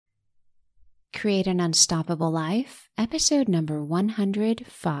Create an Unstoppable Life, episode number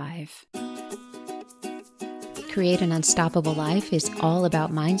 105. Create an Unstoppable Life is all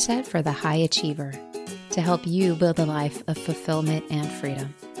about mindset for the high achiever to help you build a life of fulfillment and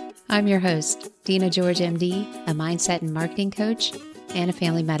freedom. I'm your host, Dina George, MD, a mindset and marketing coach and a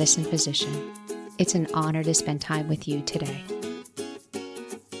family medicine physician. It's an honor to spend time with you today.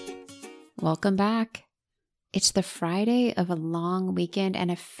 Welcome back. It's the Friday of a long weekend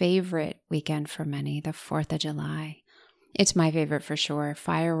and a favorite weekend for many, the 4th of July. It's my favorite for sure.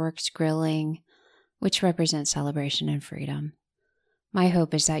 Fireworks, grilling, which represents celebration and freedom. My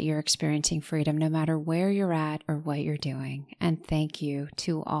hope is that you're experiencing freedom no matter where you're at or what you're doing. And thank you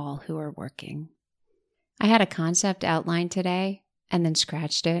to all who are working. I had a concept outlined today and then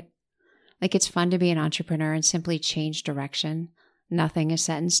scratched it. Like it's fun to be an entrepreneur and simply change direction. Nothing is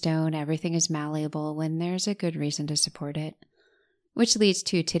set in stone. Everything is malleable when there's a good reason to support it. Which leads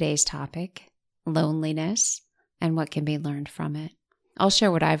to today's topic, loneliness and what can be learned from it. I'll share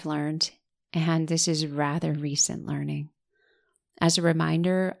what I've learned, and this is rather recent learning. As a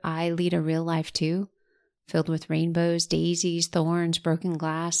reminder, I lead a real life too, filled with rainbows, daisies, thorns, broken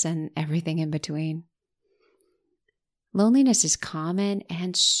glass, and everything in between. Loneliness is common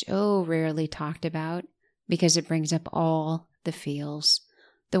and so rarely talked about because it brings up all the feels,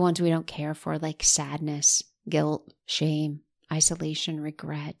 the ones we don't care for, like sadness, guilt, shame, isolation,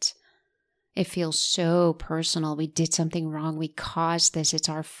 regret. It feels so personal. We did something wrong. We caused this. It's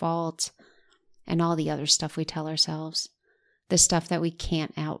our fault. And all the other stuff we tell ourselves. The stuff that we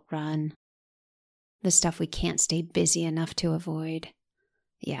can't outrun. The stuff we can't stay busy enough to avoid.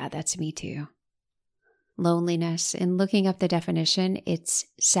 Yeah, that's me too. Loneliness. In looking up the definition, it's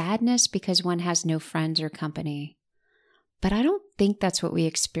sadness because one has no friends or company. But I don't think that's what we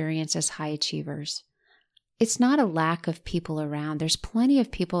experience as high achievers. It's not a lack of people around. There's plenty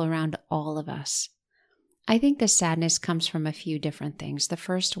of people around all of us. I think the sadness comes from a few different things. The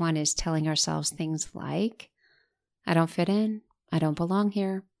first one is telling ourselves things like, I don't fit in. I don't belong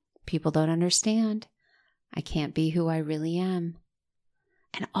here. People don't understand. I can't be who I really am.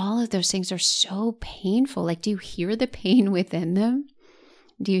 And all of those things are so painful. Like, do you hear the pain within them?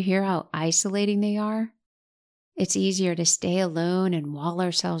 Do you hear how isolating they are? It's easier to stay alone and wall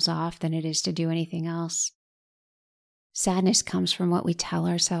ourselves off than it is to do anything else. Sadness comes from what we tell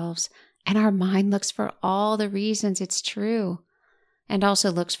ourselves, and our mind looks for all the reasons it's true, and also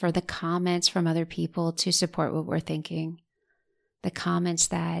looks for the comments from other people to support what we're thinking. The comments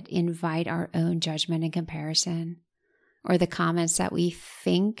that invite our own judgment and comparison, or the comments that we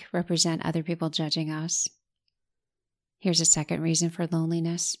think represent other people judging us. Here's a second reason for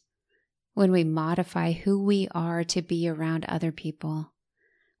loneliness. When we modify who we are to be around other people,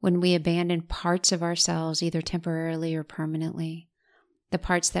 when we abandon parts of ourselves, either temporarily or permanently, the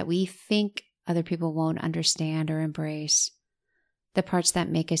parts that we think other people won't understand or embrace, the parts that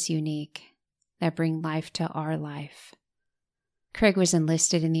make us unique, that bring life to our life. Craig was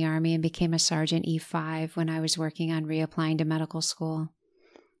enlisted in the Army and became a Sergeant E5 when I was working on reapplying to medical school.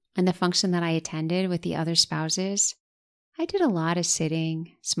 And the function that I attended with the other spouses, I did a lot of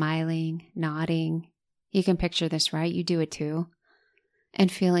sitting, smiling, nodding. You can picture this, right? You do it too.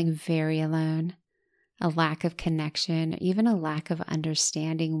 And feeling very alone, a lack of connection, even a lack of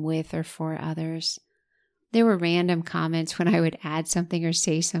understanding with or for others. There were random comments when I would add something or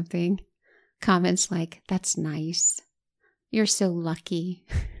say something. Comments like, that's nice. You're so lucky.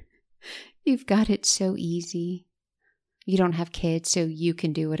 You've got it so easy. You don't have kids, so you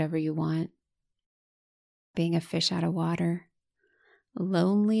can do whatever you want. Being a fish out of water.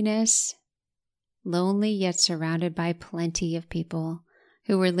 Loneliness. Lonely yet surrounded by plenty of people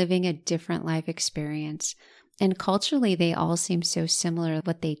who were living a different life experience. And culturally, they all seem so similar.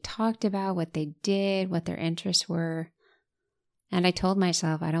 What they talked about, what they did, what their interests were. And I told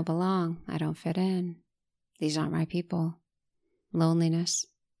myself, I don't belong. I don't fit in. These aren't my people. Loneliness.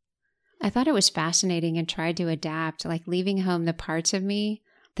 I thought it was fascinating and tried to adapt, like leaving home the parts of me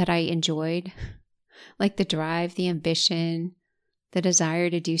that I enjoyed. Like the drive, the ambition, the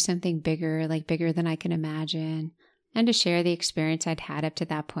desire to do something bigger, like bigger than I can imagine, and to share the experience I'd had up to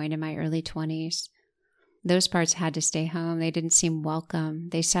that point in my early 20s. Those parts had to stay home. They didn't seem welcome.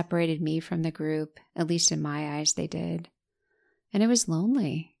 They separated me from the group, at least in my eyes they did. And it was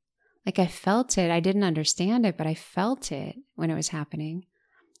lonely. Like I felt it. I didn't understand it, but I felt it when it was happening.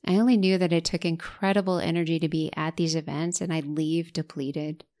 I only knew that it took incredible energy to be at these events, and I'd leave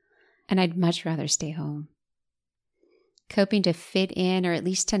depleted. And I'd much rather stay home. Coping to fit in, or at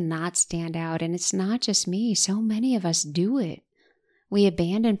least to not stand out. And it's not just me. So many of us do it. We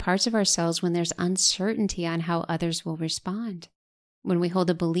abandon parts of ourselves when there's uncertainty on how others will respond. when we hold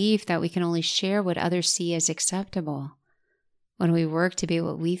a belief that we can only share what others see as acceptable, when we work to be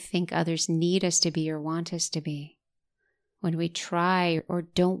what we think others need us to be or want us to be, when we try or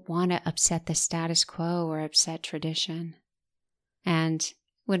don't want to upset the status quo or upset tradition, and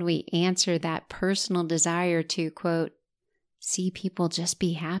when we answer that personal desire to, quote, see people just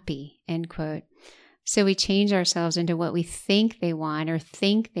be happy, end quote. So we change ourselves into what we think they want or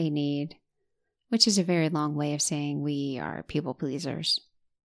think they need, which is a very long way of saying we are people pleasers.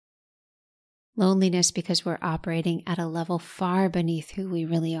 Loneliness because we're operating at a level far beneath who we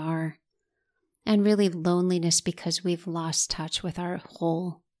really are. And really loneliness because we've lost touch with our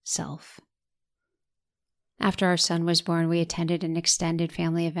whole self. After our son was born, we attended an extended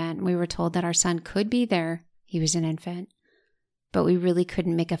family event. We were told that our son could be there. He was an infant. But we really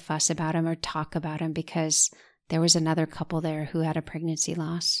couldn't make a fuss about him or talk about him because there was another couple there who had a pregnancy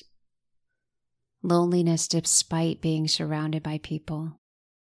loss. Loneliness despite being surrounded by people.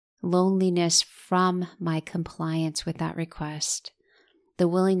 Loneliness from my compliance with that request. The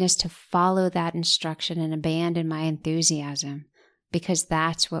willingness to follow that instruction and abandon my enthusiasm because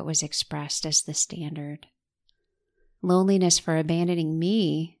that's what was expressed as the standard. Loneliness for abandoning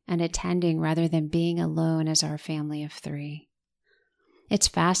me and attending rather than being alone as our family of 3. It's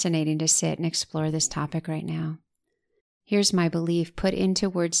fascinating to sit and explore this topic right now. Here's my belief put into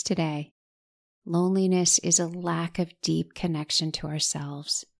words today. Loneliness is a lack of deep connection to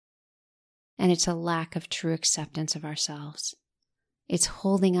ourselves. And it's a lack of true acceptance of ourselves. It's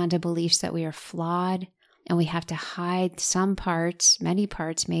holding on to beliefs that we are flawed and we have to hide some parts, many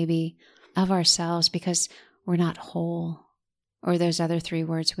parts maybe, of ourselves because we're not whole. Or those other 3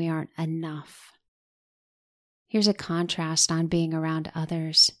 words, we aren't enough. Here's a contrast on being around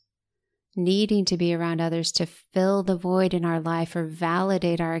others. Needing to be around others to fill the void in our life or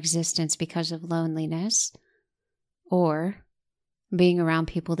validate our existence because of loneliness. Or being around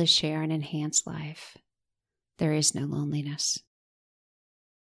people to share and enhance life. There is no loneliness.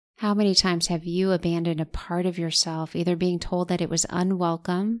 How many times have you abandoned a part of yourself, either being told that it was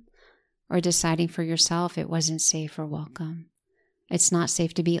unwelcome or deciding for yourself it wasn't safe or welcome? It's not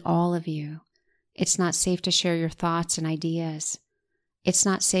safe to be all of you. It's not safe to share your thoughts and ideas. It's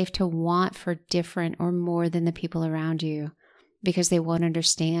not safe to want for different or more than the people around you because they won't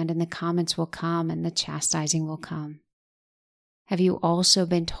understand and the comments will come and the chastising will come. Have you also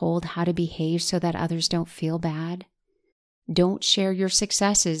been told how to behave so that others don't feel bad? Don't share your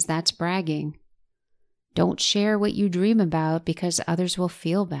successes, that's bragging. Don't share what you dream about because others will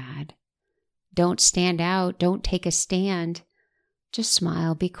feel bad. Don't stand out, don't take a stand. Just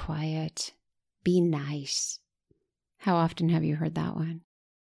smile, be quiet, be nice. How often have you heard that one?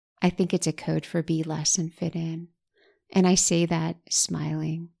 I think it's a code for be less and fit in. And I say that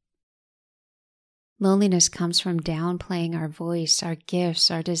smiling. Loneliness comes from downplaying our voice, our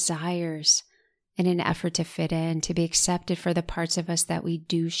gifts, our desires, in an effort to fit in, to be accepted for the parts of us that we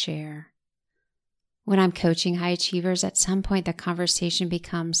do share. When I'm coaching high achievers, at some point the conversation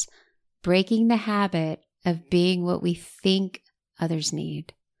becomes breaking the habit of being what we think others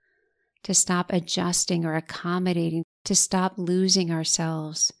need, to stop adjusting or accommodating, to stop losing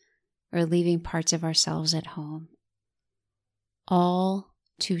ourselves or leaving parts of ourselves at home. All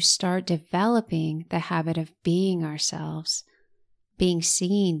to start developing the habit of being ourselves, being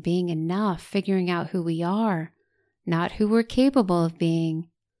seen, being enough, figuring out who we are, not who we're capable of being,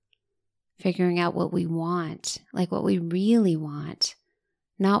 figuring out what we want, like what we really want,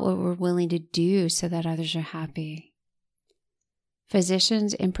 not what we're willing to do so that others are happy.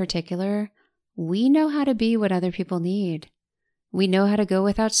 Physicians in particular, we know how to be what other people need. We know how to go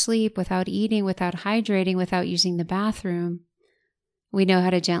without sleep, without eating, without hydrating, without using the bathroom. We know how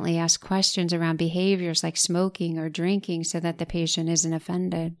to gently ask questions around behaviors like smoking or drinking so that the patient isn't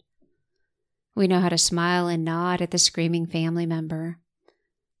offended. We know how to smile and nod at the screaming family member.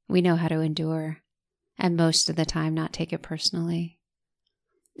 We know how to endure, and most of the time not take it personally.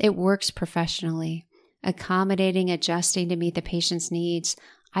 It works professionally, accommodating, adjusting to meet the patient's needs.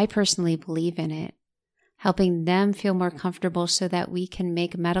 I personally believe in it, helping them feel more comfortable so that we can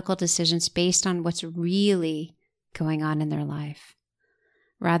make medical decisions based on what's really going on in their life,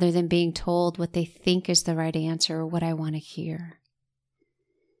 rather than being told what they think is the right answer or what I want to hear.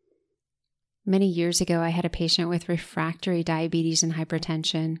 Many years ago, I had a patient with refractory diabetes and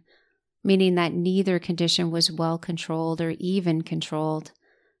hypertension, meaning that neither condition was well controlled or even controlled,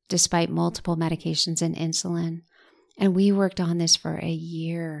 despite multiple medications and insulin. And we worked on this for a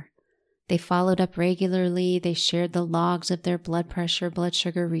year. They followed up regularly. They shared the logs of their blood pressure, blood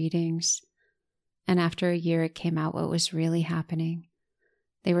sugar readings. And after a year, it came out what was really happening.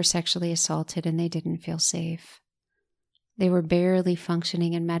 They were sexually assaulted and they didn't feel safe. They were barely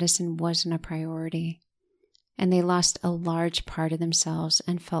functioning and medicine wasn't a priority. And they lost a large part of themselves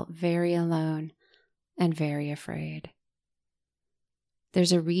and felt very alone and very afraid.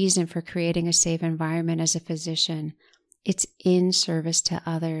 There's a reason for creating a safe environment as a physician. It's in service to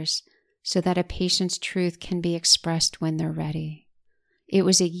others so that a patient's truth can be expressed when they're ready. It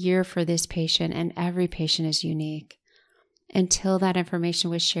was a year for this patient, and every patient is unique. Until that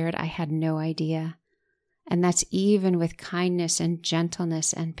information was shared, I had no idea. And that's even with kindness and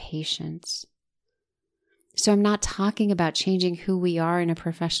gentleness and patience. So I'm not talking about changing who we are in a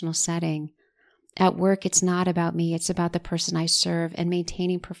professional setting. At work, it's not about me, it's about the person I serve and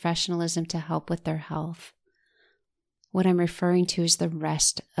maintaining professionalism to help with their health. What I'm referring to is the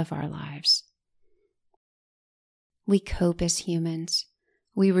rest of our lives. We cope as humans.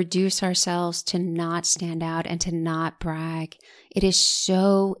 We reduce ourselves to not stand out and to not brag. It is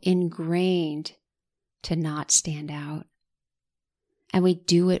so ingrained to not stand out. And we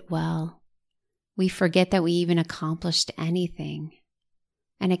do it well. We forget that we even accomplished anything.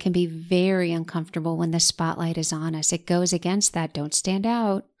 And it can be very uncomfortable when the spotlight is on us. It goes against that. Don't stand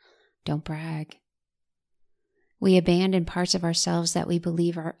out. Don't brag. We abandon parts of ourselves that we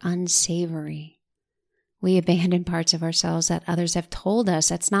believe are unsavory. We abandon parts of ourselves that others have told us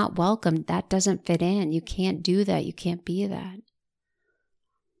that's not welcome. That doesn't fit in. You can't do that. You can't be that.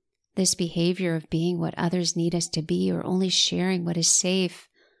 This behavior of being what others need us to be or only sharing what is safe,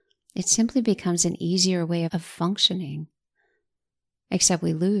 it simply becomes an easier way of functioning. Except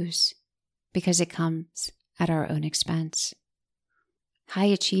we lose because it comes at our own expense. High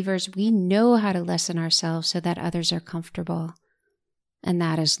achievers, we know how to lessen ourselves so that others are comfortable. And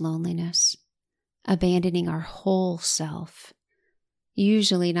that is loneliness. Abandoning our whole self.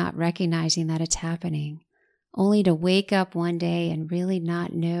 Usually not recognizing that it's happening. Only to wake up one day and really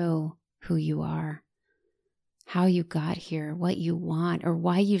not know who you are. How you got here, what you want, or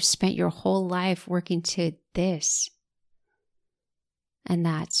why you've spent your whole life working to this. And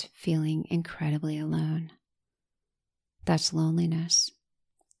that's feeling incredibly alone. That's loneliness.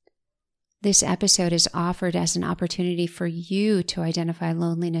 This episode is offered as an opportunity for you to identify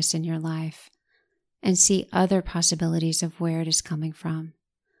loneliness in your life and see other possibilities of where it is coming from,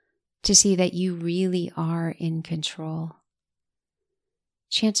 to see that you really are in control.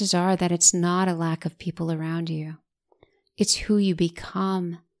 Chances are that it's not a lack of people around you. It's who you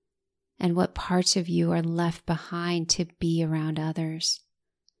become and what parts of you are left behind to be around others.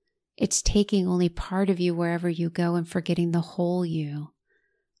 It's taking only part of you wherever you go and forgetting the whole you,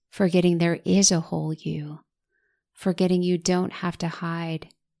 forgetting there is a whole you, forgetting you don't have to hide,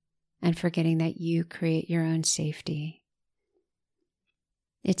 and forgetting that you create your own safety.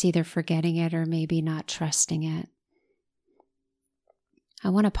 It's either forgetting it or maybe not trusting it. I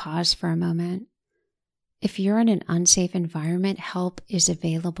want to pause for a moment. If you're in an unsafe environment, help is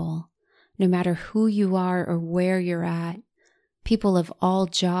available. No matter who you are or where you're at, people of all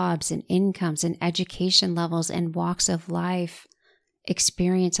jobs and incomes and education levels and walks of life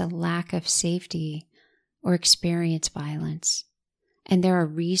experience a lack of safety or experience violence. And there are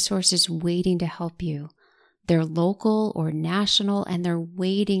resources waiting to help you. They're local or national, and they're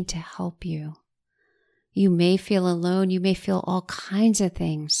waiting to help you. You may feel alone. You may feel all kinds of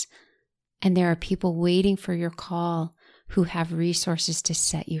things. And there are people waiting for your call who have resources to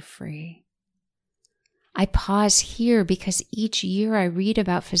set you free. I pause here because each year I read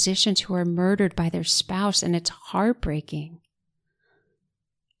about physicians who are murdered by their spouse, and it's heartbreaking.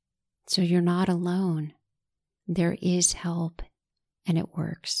 So you're not alone. There is help, and it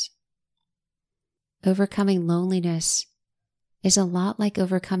works. Overcoming loneliness is a lot like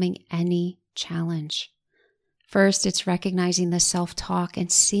overcoming any challenge. First, it's recognizing the self-talk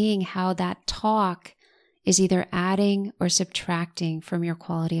and seeing how that talk is either adding or subtracting from your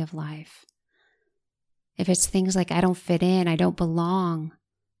quality of life. If it's things like, I don't fit in, I don't belong,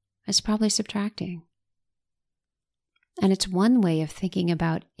 it's probably subtracting. And it's one way of thinking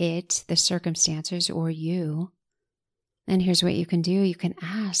about it, the circumstances, or you. And here's what you can do. You can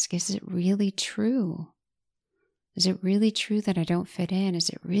ask, is it really true? Is it really true that I don't fit in? Is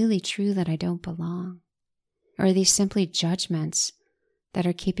it really true that I don't belong? Or are these simply judgments that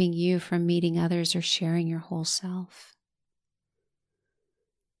are keeping you from meeting others or sharing your whole self?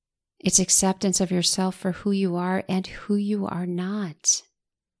 It's acceptance of yourself for who you are and who you are not.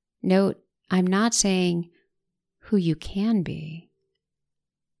 Note, I'm not saying who you can be,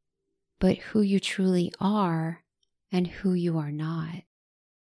 but who you truly are and who you are not.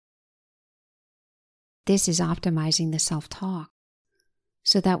 This is optimizing the self-talk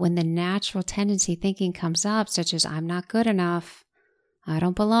so that when the natural tendency thinking comes up, such as I'm not good enough, I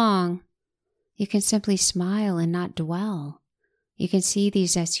don't belong, You can simply smile and not dwell. You can see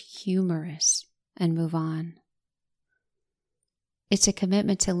these as humorous and move on. It's a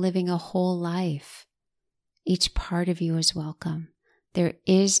commitment to living a whole life. Each part of you is welcome. There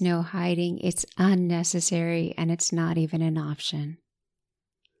is no hiding. It's unnecessary, and it's not even an option.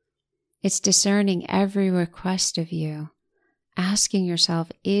 It's discerning every request of you, asking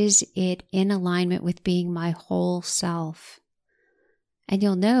yourself, is it in alignment with being my whole self? And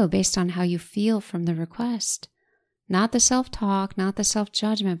you'll know based on how you feel from the request. Not the self-talk, not the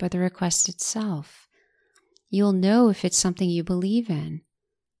self-judgment, but the request itself. You'll know if it's something you believe in.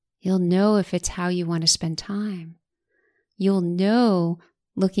 You'll know if it's how you want to spend time. You'll know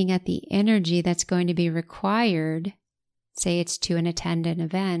looking at the energy that's going to be required, say it's to attend an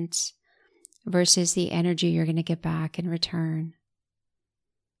event, versus the energy you're going to get back in return.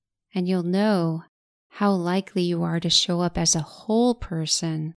 And you'll know how likely you are to show up as a whole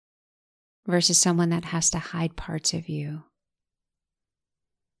person versus someone that has to hide parts of you.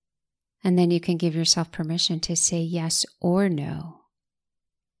 And then you can give yourself permission to say yes or no.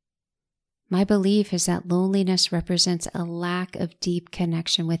 My belief is that loneliness represents a lack of deep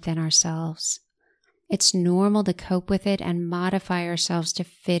connection within ourselves. It's normal to cope with it and modify ourselves to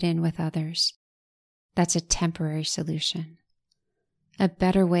fit in with others. That's a temporary solution. A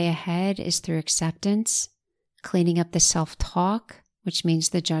better way ahead is through acceptance, cleaning up the self-talk, which means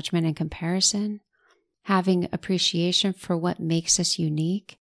the judgment and comparison, having appreciation for what makes us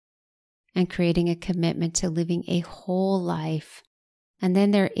unique, and creating a commitment to living a whole life. And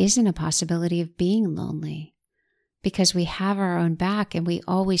then there isn't a possibility of being lonely because we have our own back and we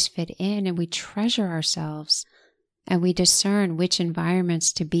always fit in and we treasure ourselves and we discern which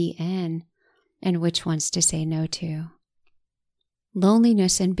environments to be in and which ones to say no to.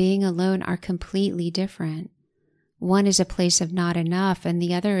 Loneliness and being alone are completely different. One is a place of not enough and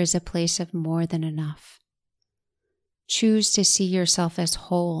the other is a place of more than enough. Choose to see yourself as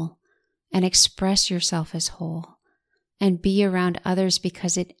whole and express yourself as whole. And be around others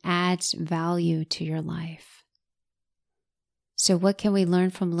because it adds value to your life. So what can we learn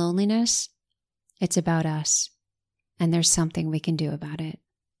from loneliness? It's about us, and there's something we can do about it.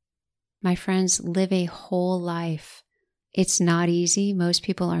 My friends, live a whole life. It's not easy. Most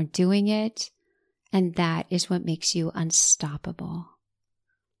people aren't doing it, and that is what makes you unstoppable.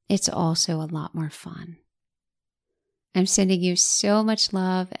 It's also a lot more fun. I'm sending you so much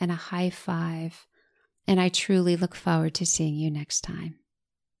love and a high five. And I truly look forward to seeing you next time.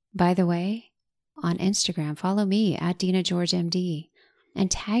 By the way, on Instagram, follow me at Dina George MD and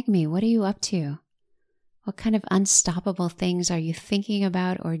tag me. What are you up to? What kind of unstoppable things are you thinking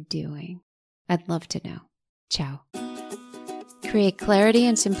about or doing? I'd love to know. Ciao. Create clarity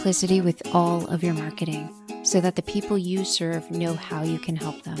and simplicity with all of your marketing so that the people you serve know how you can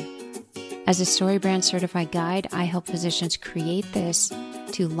help them. As a StoryBrand certified guide, I help physicians create this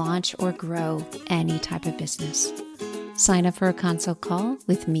to launch or grow any type of business. Sign up for a consult call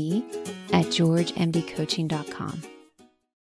with me at georgemdcoaching.com.